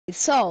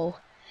So,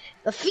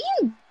 the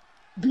Fiend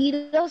beat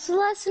us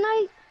last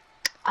night.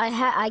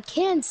 I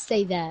can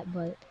say that,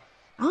 but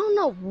I don't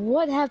know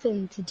what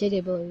happened to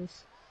JJ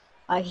Blaze.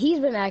 He's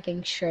been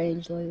acting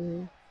strange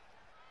lately.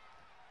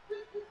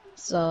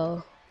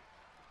 So,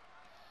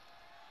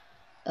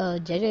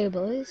 JJ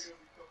Blaze?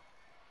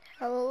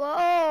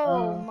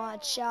 Hello, Uh, my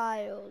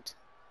child.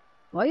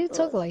 why you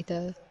talk Look, like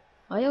that?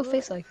 Why your look,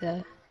 face like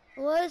that?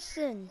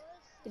 listen,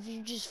 if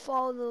you just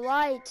follow the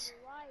light,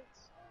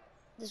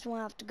 this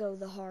won't have to go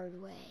the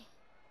hard way.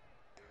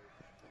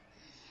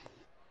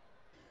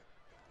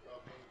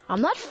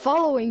 I'm not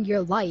following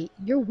your light.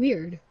 You're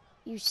weird.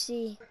 You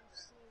see,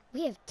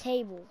 we have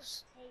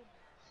tables,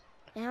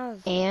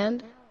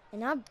 And?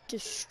 and I've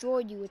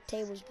destroyed you with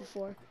tables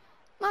before.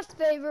 My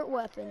favorite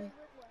weapon,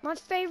 my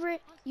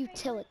favorite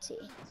utility.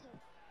 And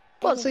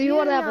What, so if you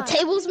want to you're have a not,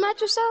 tables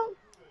match or something?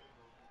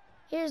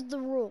 here's the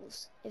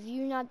rules. If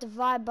you not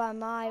divide by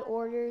my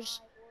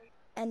orders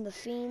and the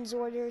Fiend's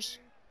orders,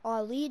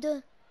 our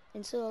leader,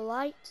 into the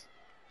light,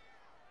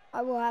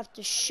 I will have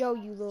to show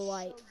you the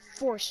light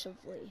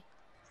forcibly.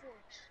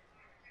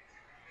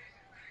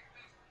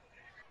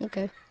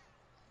 Okay.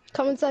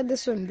 Come inside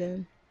this room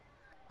then.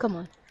 Come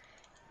on.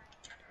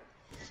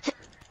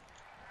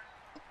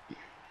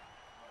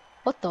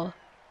 What the?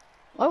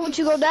 Why won't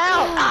you go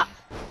down? Ah!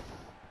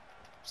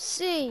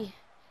 See,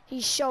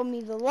 he showed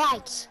me the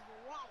light.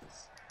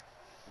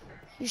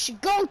 You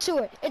should go to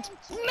it. It's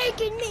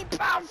making me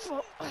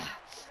powerful.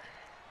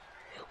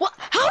 What?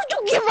 How'd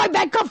you get right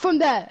back up from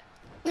that?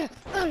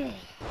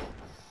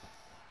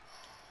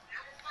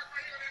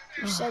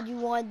 You said you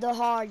wanted the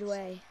hard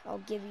way. I'll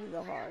give you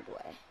the hard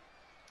way.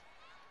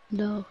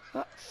 No.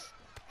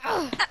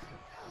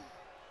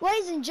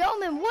 Ladies and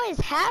gentlemen, what is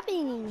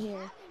happening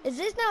here? Is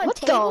this now a What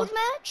tables the?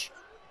 match?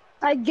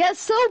 I guess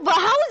so, but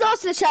how is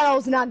Austin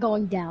Shadows not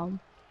going down?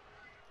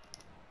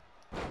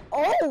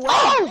 Oh, wait,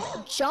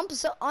 Oh!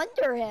 jumps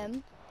under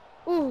him.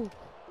 Ooh,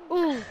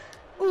 ooh,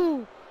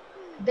 ooh.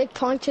 Big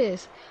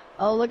punches.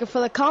 Oh, looking for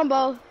the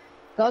combo.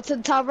 Go to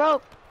the top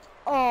rope.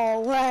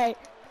 Oh, wait.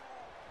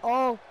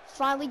 Oh,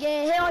 finally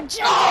getting hit on JJ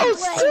Oh,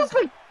 Blaze.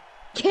 super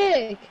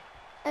kick.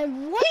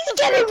 And what He's the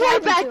getting frick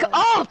right happened back to him?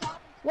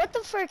 up. What the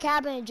frick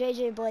happened to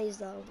JJ Blaze,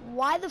 though?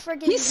 Why the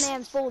frick is this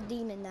man full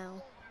demon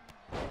now?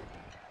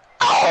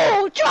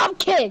 Oh, drop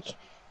kick.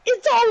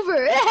 It's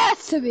over. It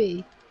has to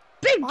be.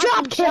 Big drop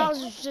Austin kick.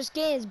 Charles is just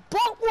getting his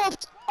butt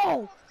whooped.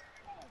 Oh.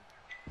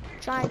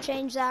 Try and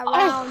change that Oh.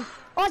 round.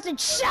 Austin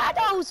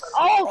Shadows.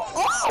 Oh.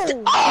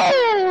 Oh.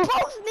 Oh.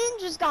 Both men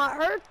just got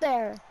hurt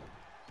there.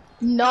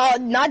 No,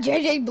 not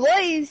JJ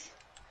Blaze.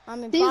 I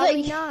mean, He's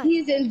probably like, not.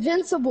 he's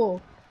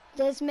invincible.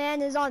 This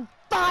man is on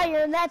fire,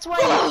 and that's why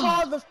you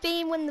call the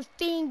Fiend when the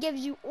Fiend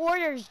gives you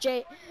orders,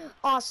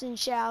 Austin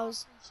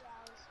Shadows.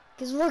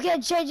 Because look at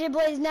JJ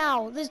Blaze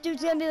now. This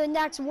dude's going to be the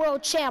next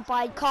world champ,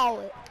 I'd call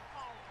it.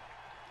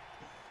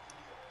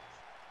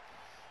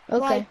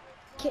 Okay.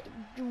 Like,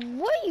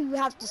 what do you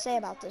have to say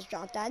about this,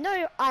 Jonathan? I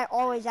know I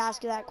always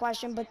ask you that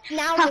question, but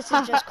now this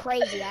is just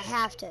crazy. I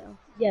have to.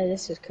 Yeah,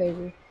 this is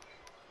crazy.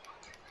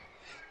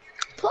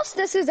 Plus,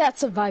 this is at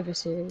Survivor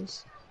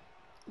Series.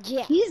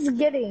 Yeah. He's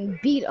getting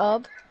beat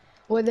up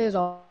where there's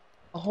a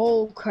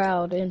whole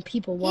crowd and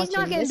people watching. He's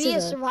not going to This be a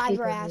is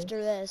survivor pay-per-view.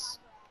 after this.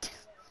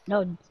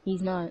 No,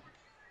 he's not.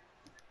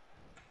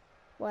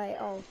 Wait,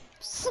 oh.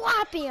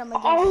 Slapping him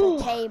against Oh.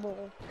 the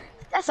table.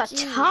 That's a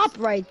Jeez. chop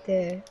right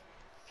there.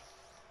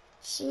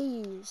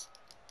 Jeez.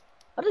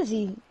 What is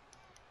he?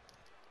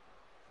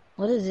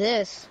 What is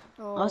this?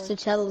 Oh. Austin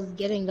Shadows is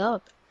getting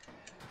up.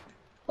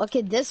 What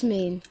could this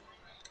mean?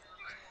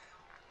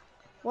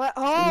 What?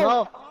 Oh.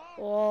 No.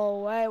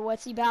 Whoa, wait,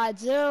 what's he about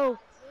to do?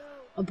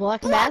 A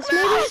black mass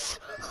maybe?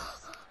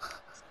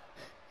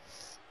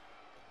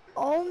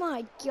 Oh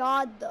my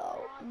god,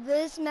 though.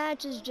 This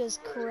match is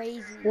just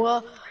crazy.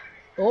 Whoa.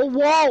 Oh,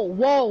 whoa,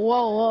 whoa,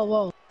 whoa, whoa,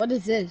 whoa. What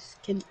is this?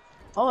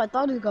 Oh, I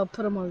thought he was gonna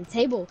put him on the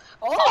table.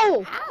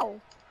 Oh!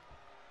 Ow!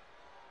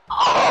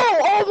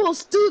 Oh!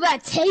 Almost through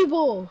that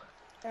table!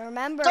 And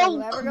remember, So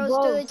whoever goes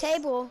through the close.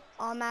 table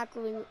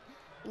automatically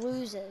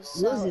loses.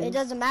 So Loses. it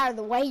doesn't matter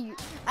the way you...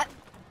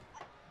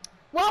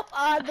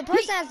 the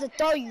person has to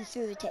throw you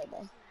through the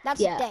table. That's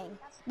Yeah. the thing.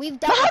 We've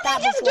But dealt how with did that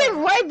he just before.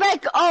 get right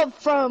back up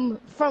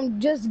from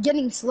just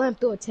getting slammed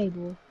through a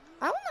table?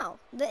 I don't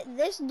know.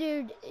 This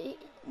dude,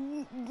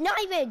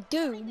 not even a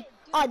dude,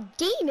 a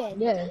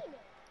demon, Yeah.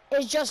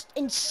 is just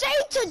insane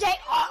today.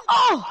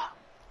 Oh!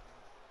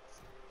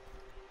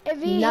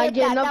 If he Not hit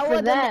getting that, up that for would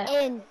have been that. the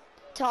end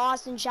to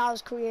Austin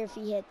Shaw's career if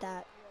he hit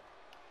that.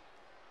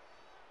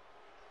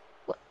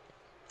 What?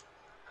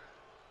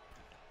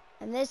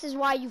 And this is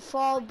why you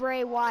followed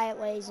Bray Wyatt,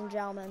 ladies and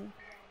gentlemen.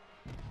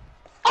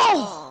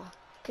 Oh!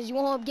 Because you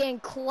won't up getting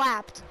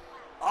clapped.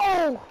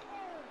 Oh!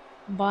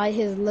 By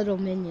his little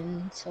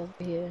minions over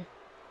here.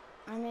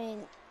 I mean,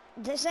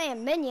 this ain't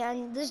a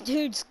minion. This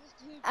dude's...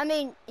 I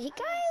mean, he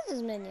kind of is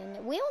his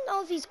minion. We don't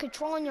know if he's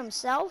controlling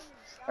himself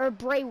or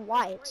Bray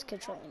Wyatt's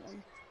controlling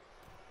him.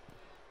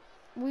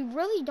 We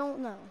really don't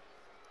know.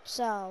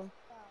 So,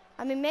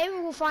 I mean, maybe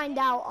we'll find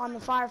out on the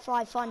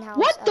Firefly Funhouse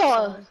What the?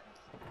 episode.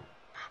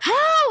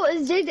 How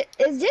is JJ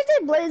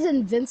Blaze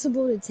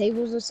invincible to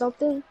tables or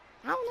something?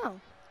 I don't know.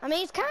 I mean,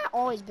 he's kind of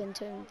always been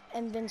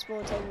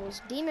invincible to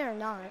tables, demon or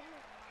not.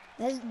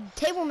 His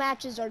table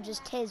matches are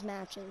just his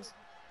matches.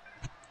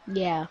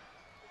 Yeah.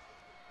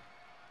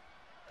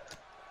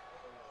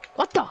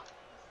 What the?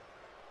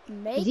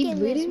 Making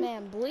this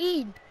man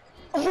bleed.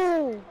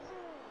 Oh.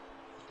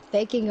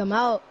 Faking him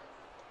out.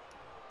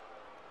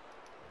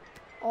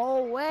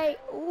 Oh, wait.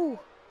 Ooh.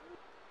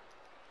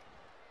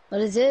 What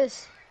is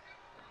this?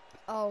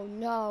 Oh,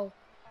 no.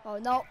 Oh,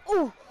 no.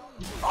 Ooh.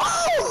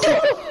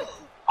 Oh!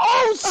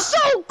 Oh,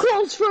 so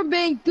close from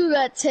being through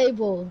that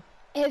table.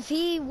 If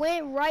he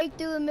went right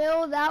through the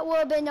middle, that would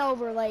have been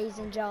over, ladies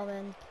and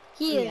gentlemen.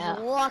 He is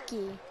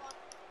lucky.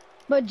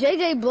 But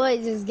JJ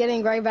Blaze is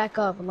getting right back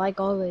up, like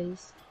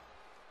always.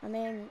 I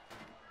mean,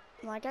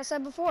 like I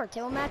said before,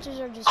 table matches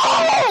are just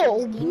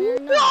Oh,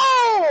 matches,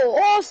 no!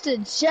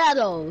 Austin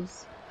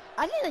Shadows.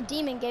 I think the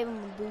demon gave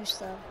him a boost,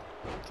 though.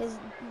 Because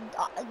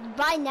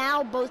by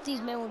now, both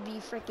these men would be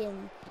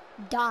freaking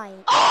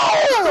dying.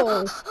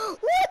 Oh!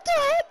 What the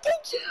heck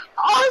did you...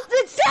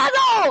 Austin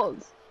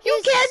Shadows!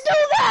 You can't do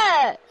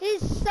that!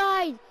 His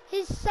side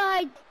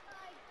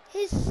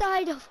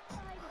of...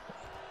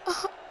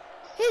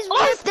 his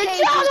ribcage is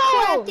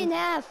cracked in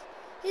half.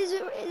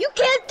 You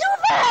can't do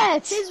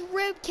that! His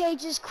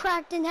ribcage is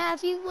cracked in half.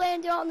 He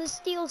landed on the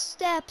steel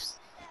steps.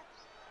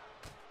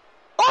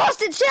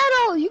 Austin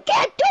Shadow, you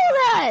can't do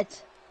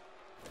that!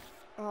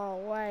 Oh,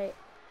 wait.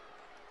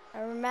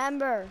 I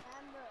remember.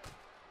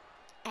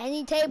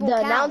 Any table The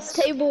counts. announced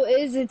table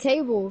is a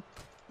table.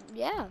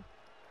 Yeah.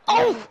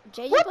 Oh,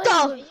 what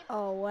the?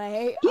 Oh,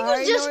 wait. He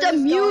was just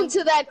immune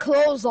to that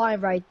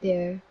clothesline right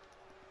there.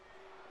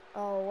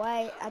 Oh,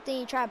 wait. I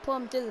think he tried to pull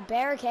him through the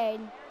barricade.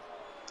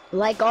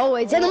 Like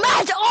always. And the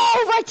match,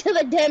 right to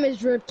the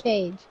damaged rib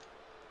cage.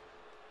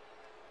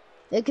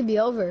 It could be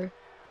over.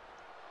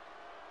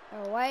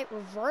 Oh, wait.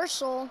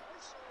 Reversal.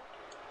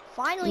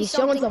 Finally, he's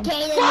showing some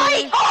gaining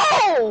fight.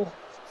 Oh!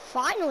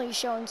 Finally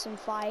showing some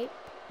fight.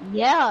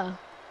 Yeah.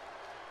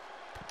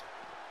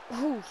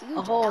 Ooh,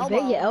 huge elbow.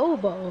 Big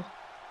elbow.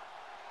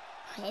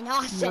 And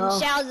Austin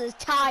Shadows is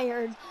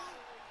tired.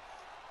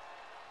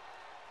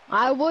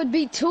 I would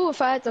be too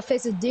if I had to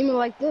face a demon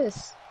like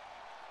this.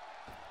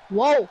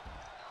 Whoa.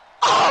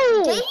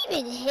 Oh! Did he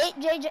even hit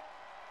JJ?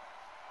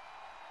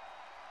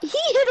 He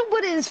hit him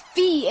with his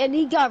feet and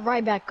he got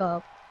right back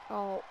up.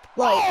 Oh.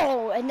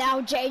 Whoa! And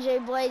now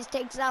JJ Blaze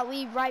takes that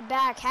lead right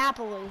back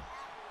happily.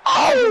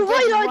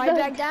 Oh, right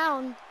back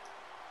down.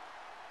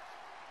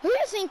 Who do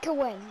you think could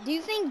win? Do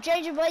you think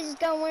JJ Blaze is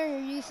gonna win, or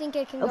do you think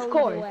it can go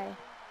either way?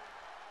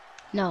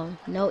 No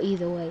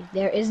either way.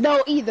 There is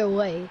no either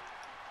way.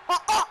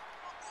 What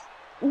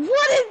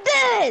is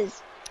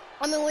this?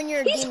 I mean, when you're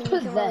a demon, you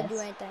can really do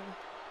anything.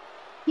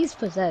 He's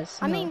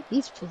possessed. I mean,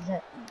 he's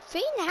possessed.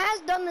 Fiend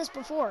has done this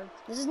before.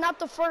 This is not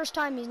the first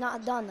time he's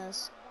not done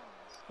this.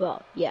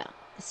 Well, yeah,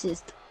 this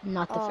is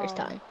not the first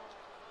time.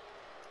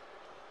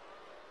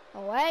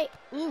 Oh, wait.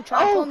 Ooh,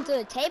 try to pull him to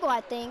the table, I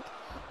think.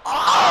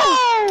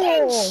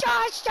 Oh!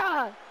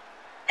 Shasha!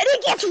 And he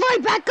gets right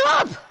back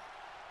up!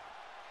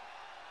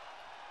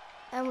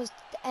 I don't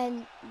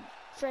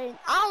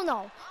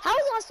know. How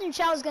is Austin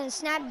Shadows going to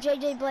snap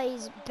JJ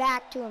Blaze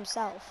back to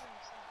himself?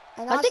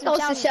 And I think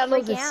Austin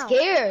Shadows is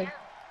scared.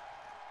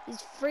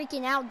 He's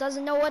freaking out,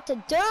 doesn't know what to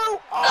do.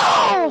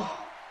 Oh!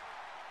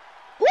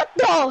 What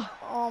the?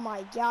 Oh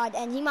my god,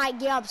 and he might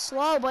get up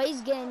slow, but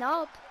he's getting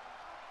up.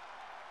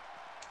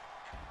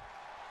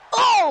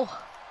 Oh!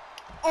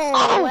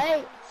 Oh,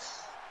 wait.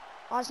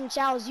 Austin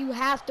Shadows, you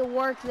have to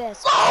work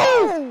this.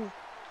 Oh!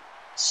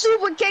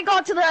 Super kick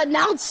onto the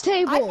announce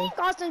table. I think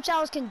Austin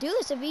Shadows can do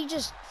this if he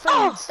just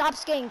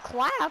stops getting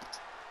clapped.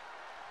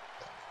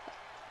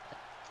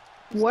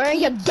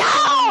 Wearing him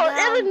down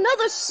and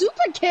another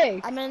super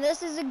kick. I mean,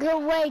 this is a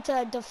good way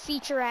to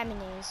defeat your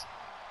enemies.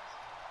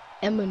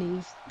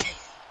 Enemies.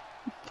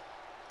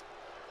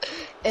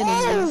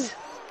 Enemies.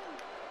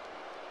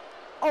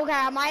 Okay,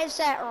 I might have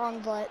said it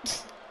wrong,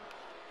 but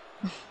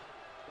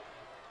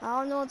I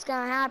don't know what's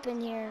gonna happen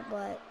here,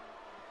 but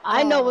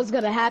I know what's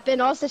gonna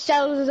happen. Austin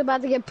Shadows is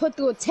about to get put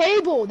through a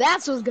table.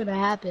 That's what's gonna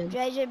happen.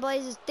 JJ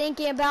Blaze is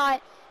thinking about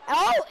it.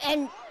 Oh,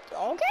 and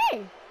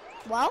okay.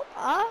 Well,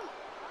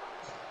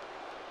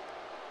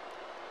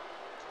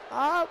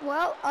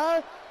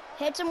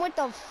 hits him with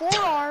the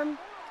forearm.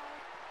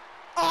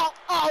 Oh,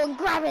 and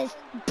grab his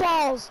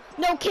balls.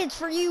 No kids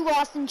for you,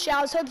 Austin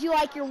Shadows. Hope you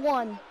like your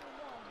one.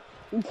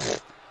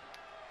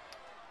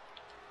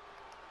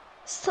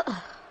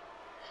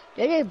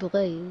 JJ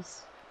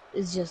Blaze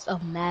is just a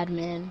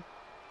madman.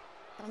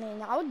 I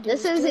mean, I would do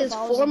this is his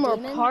former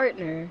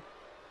partner.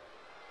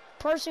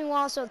 Person who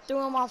also threw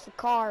him off the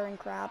car and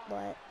crap,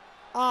 but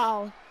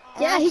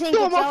yeah, he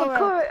threw him off the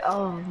car.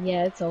 Oh,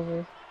 yeah, it's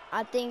over.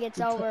 I think it's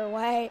over.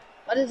 Wait.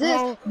 What is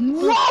this?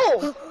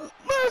 Whoa!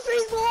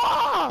 Murphy's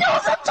Law! That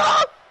was a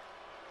top!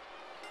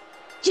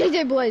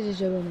 JJ Blaze is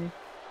your winner.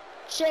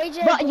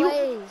 JJ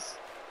Blaze.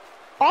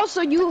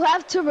 Also, you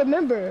have to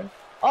remember,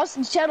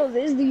 Austin Shadows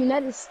is the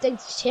United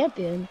States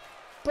champion.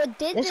 But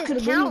did This this could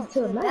lead count to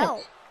for a the match.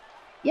 belt?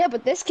 Yeah,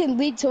 but this can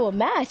lead to a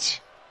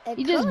match. It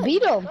You just could.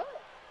 beat him.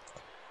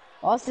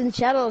 Austin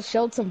Shadows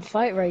showed some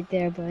fight right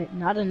there, but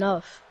not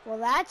enough. Well,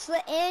 that's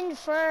the end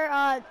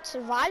for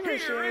Survivor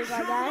Series,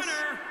 I guess.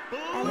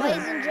 And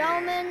ladies and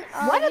gentlemen,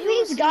 Why do we will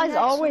these see you guys next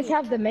always week.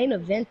 have the main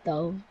event,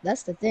 though?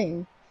 That's the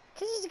thing.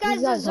 Because these These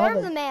guys guys deserve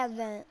always the main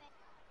event.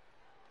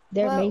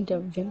 their Well, main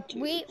event.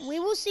 we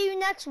will see you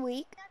next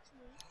week.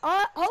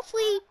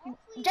 Hopefully,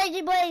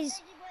 JJ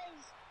Blaze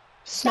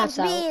stops Snaps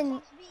out.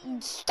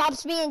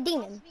 being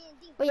demon.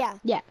 But yeah.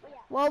 Yeah.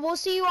 Well, we'll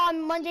see you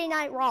on Monday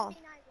Night Raw.